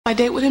my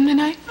date with him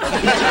tonight?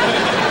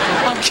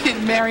 I'm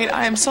kidding, Marion.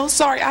 I am so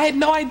sorry. I had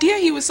no idea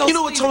he was so You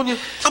know what, sweet.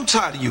 Tonya? I'm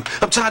tired of you.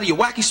 I'm tired of your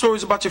wacky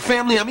stories about your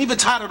family. I'm even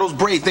tired of those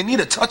braids. They need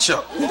a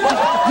touch-up. You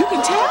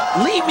can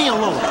tell? Leave me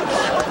alone.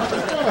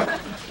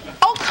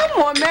 Oh,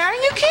 come on,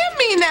 Marion. You can't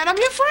mean that. I'm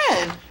your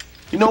friend.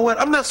 You know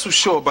what? I'm not so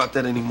sure about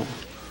that anymore.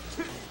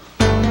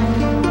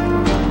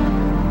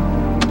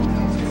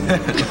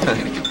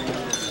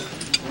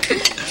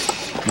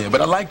 Yeah,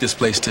 but I like this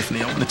place,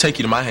 Tiffany. I want to take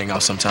you to my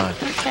hangout sometime.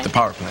 Okay. The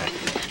power plant.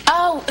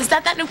 Oh, is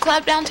that new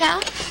club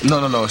downtown?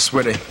 No. It's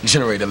where they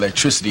generate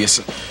electricity. It's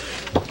a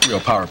real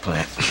power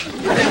plant.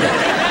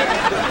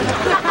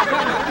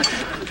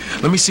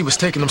 Let me see what's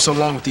taking them so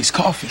long with these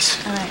coffees.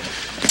 All right.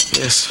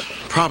 Yes,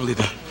 probably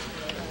the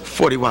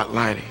 40-watt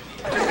lighting.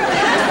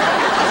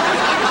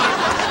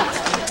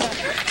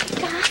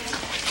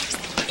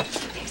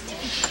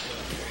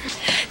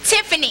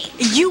 Tiffany,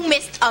 you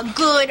missed a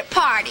good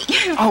party.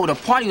 Oh, the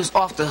party was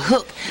off the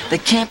hook. The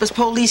campus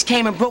police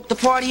came and broke the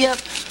party up,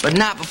 but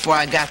not before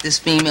I got this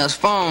female's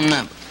phone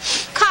number.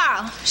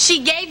 Carl,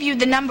 she gave you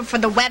the number for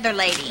the weather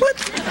lady. What?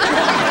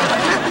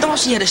 I thought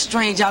she had a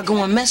strange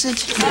outgoing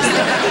message.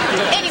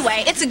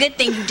 Anyway, it's a good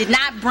thing you did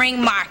not bring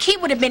Mark. He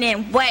would have been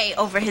in way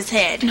over his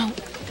head. No.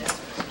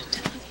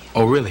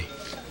 Oh, really?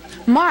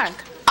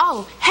 Mark.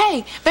 Oh,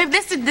 hey, babe,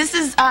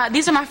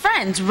 these are my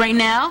friends,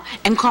 Raynell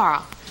and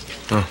Carl.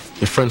 Oh,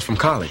 your friends from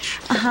college?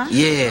 Uh-huh.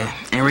 Yeah,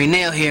 and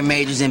Raynell here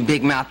majors in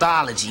big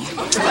mouthology.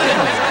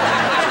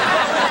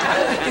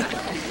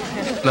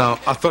 Now,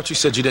 I thought you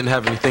said you didn't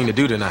have anything to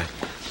do tonight.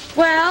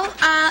 Well,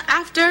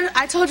 after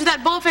I told you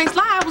that bold-faced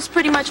lie, I was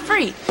pretty much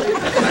free.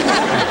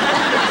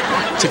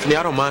 Tiffany,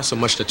 I don't mind so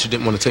much that you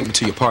didn't want to take me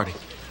to your party.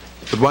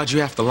 But why'd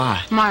you have to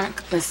lie?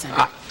 Mark, listen.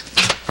 I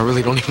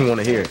really don't even want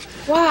to hear it.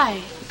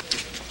 Why?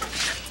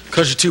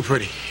 Because you're too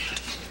pretty.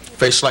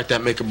 Face like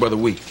that make a brother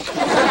weak.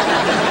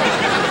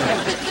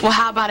 Well,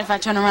 how about if I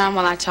turn around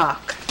while I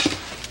talk?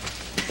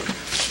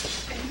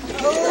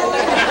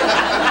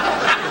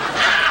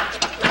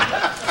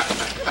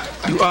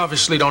 You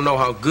obviously don't know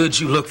how good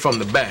you look from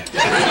the back.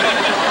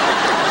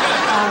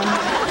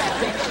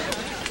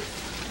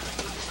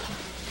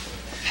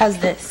 How's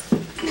this?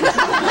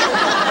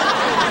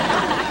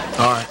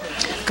 All right.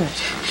 Good.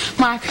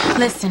 Mark,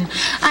 listen,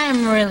 I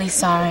am really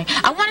sorry.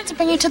 I wanted to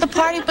bring you to the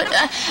party, but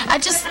I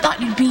just thought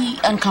you'd be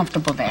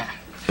uncomfortable there.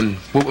 And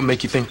what would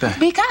make you think that?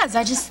 Because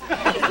I guess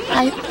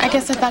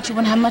I thought you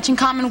wouldn't have much in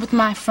common with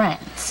my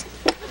friends.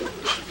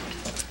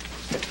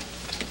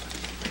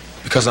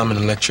 Because I'm an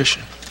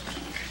electrician.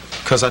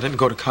 Because I didn't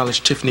go to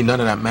college, Tiffany, none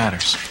of that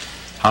matters.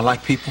 I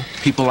like people.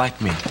 People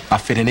like me. I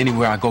fit in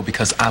anywhere I go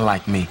because I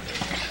like me.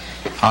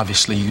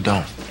 Obviously, you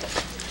don't.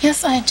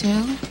 Yes, I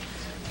do.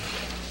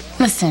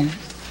 Listen.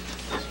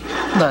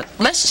 Look,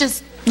 let's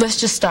just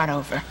start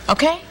over,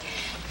 okay?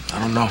 I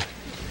don't know.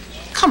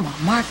 Come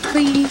on, Mark,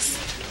 please.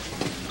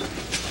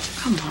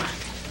 Come on.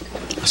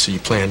 I see you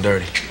playing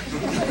dirty.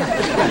 All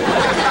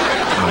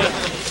right,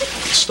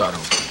 let's start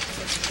over.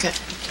 Good.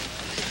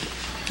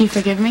 You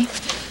forgive me?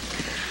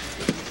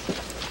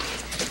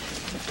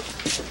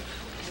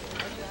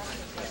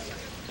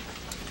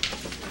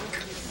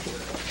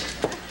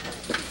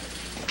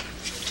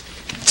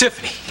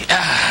 Tiffany.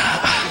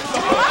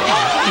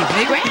 Hey,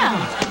 Big Ram.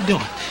 How you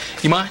doing?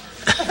 You mind?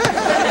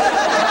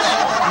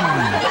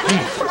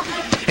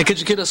 Hey, could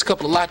you get us a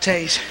couple of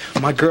lattes?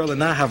 My girl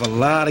and I have a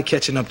lot of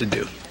catching up to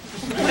do.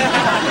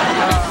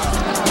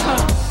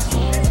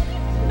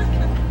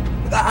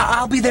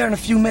 I'll be there in a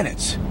few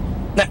minutes.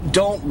 Now,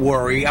 don't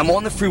worry. I'm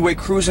on the freeway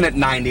cruising at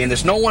 90, and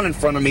there's no one in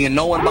front of me and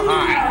no one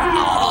behind.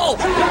 Oh!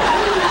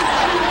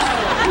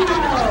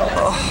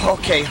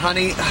 Okay,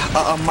 honey,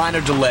 a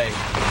minor delay.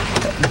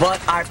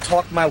 But I've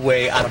talked my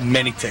way out of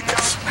many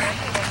tickets.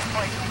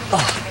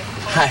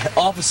 Hi,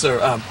 officer.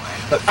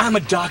 I'm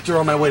a doctor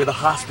on my way to the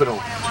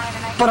hospital.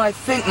 But I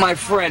think my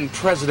friend,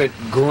 President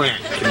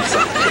Grant, can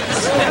sign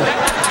this.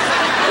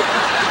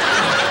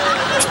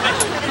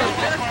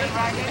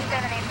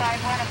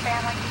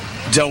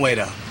 Don't wait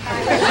up.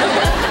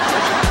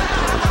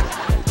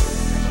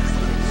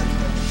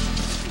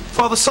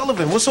 Father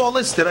Sullivan, what's all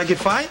this? Did I get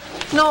fired?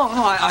 No,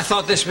 I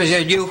thought this was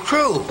your new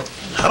crew.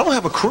 I don't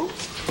have a crew.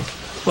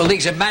 Well,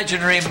 these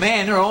imaginary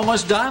men are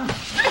almost done.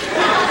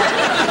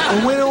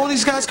 And where do all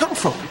these guys come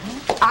from?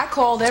 I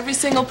called every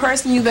single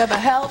person you've ever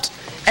helped,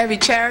 every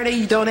charity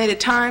you donated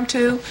time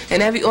to,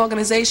 and every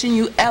organization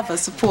you ever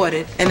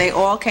supported, and they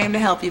all came to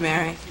help you,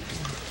 Mary.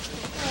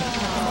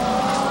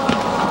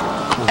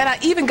 And I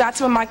even got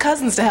some of my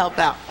cousins to help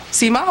out.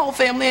 See, my whole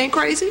family ain't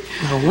crazy.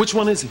 Which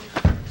one is he?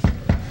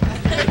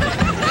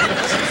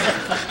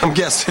 I'm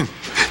guessing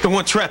the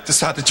one trapped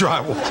inside the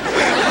drywall.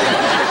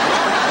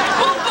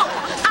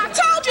 I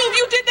told you if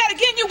you did that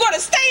again, you're going to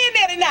stay in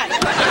there tonight.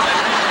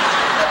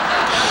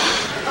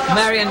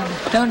 Marion,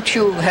 don't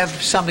you have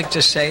something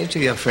to say to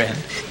your friend?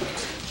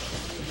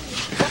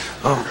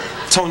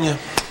 Tonya,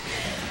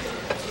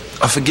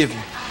 I forgive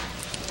you.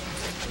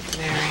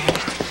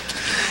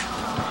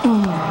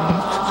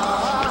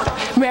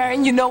 Marion,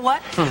 Marion, you know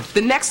what?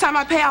 The next time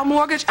I pay our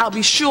mortgage, I'll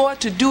be sure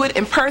to do it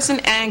in person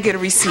and get a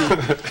receipt.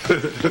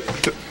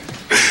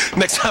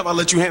 Next time I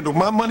let you handle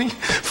my money,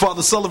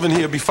 Father Sullivan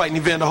here will be fighting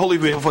Evander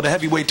Holyfield for the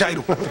heavyweight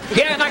title.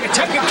 Yeah, and I can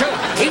take him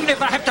too, even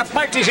if I have to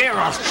bite his ear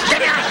off.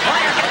 Get out!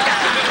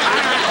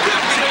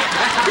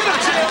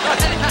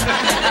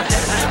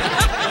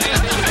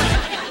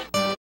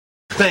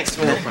 Thanks,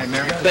 man.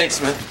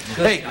 Thanks, man.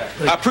 Hey,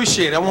 I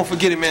appreciate it. I won't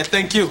forget it, man.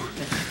 Thank you.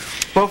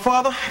 Well,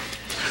 Father,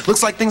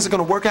 looks like things are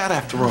going to work out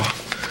after all.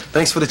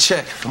 Thanks for the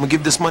check. I'm going to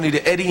give this money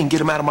to Eddie and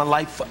get him out of my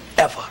life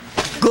forever.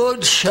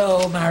 Good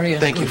show, Marion.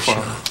 Thank you, Good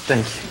Father. show.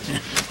 Thank you.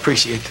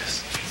 Appreciate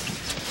this.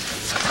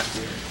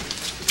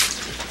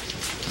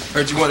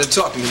 Heard you wanted to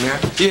talk to me, man.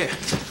 Yeah,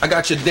 I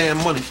got your damn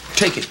money.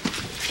 Take it.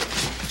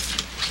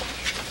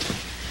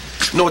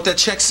 You know what that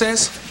check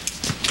says?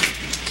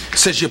 It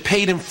says you're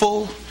paid in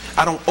full,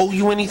 I don't owe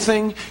you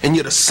anything, and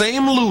you're the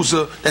same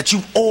loser that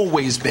you've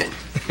always been.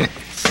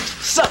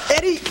 What's up,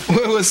 Eddie?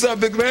 What's up,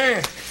 big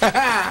man?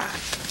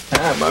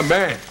 My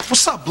man.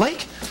 What's up,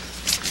 Blake?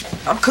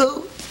 I'm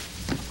cool.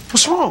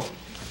 What's wrong?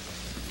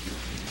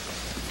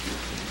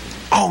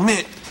 Oh,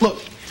 man,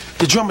 look,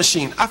 the drum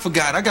machine. I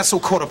forgot. I got so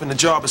caught up in the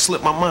job it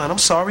slipped my mind. I'm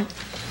sorry.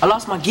 I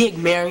lost my gig,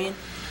 Marion.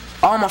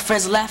 All my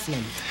friends are laughing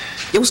at me.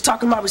 They was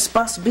talking about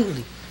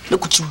responsibility.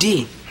 Look what you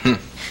did.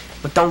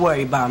 But don't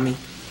worry about me.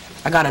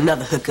 I got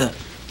another hookup.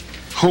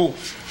 Who?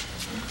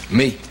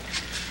 Me.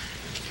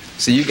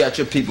 See, you got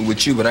your people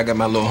with you, but I got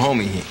my little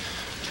homie here.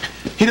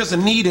 He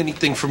doesn't need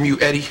anything from you,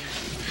 Eddie.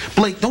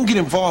 Blake, don't get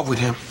involved with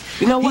him.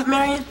 You know what,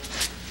 Marion?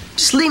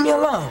 Just leave me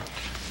alone.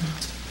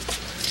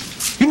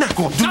 You're not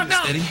going to do Not this,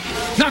 now. Eddie.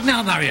 Not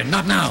now, Marion.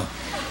 Not now.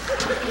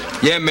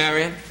 Yeah,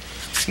 Marion.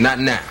 Not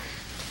now.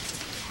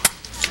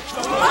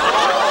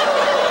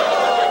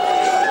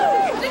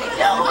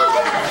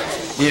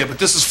 Yeah, but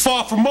this is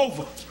far from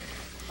over.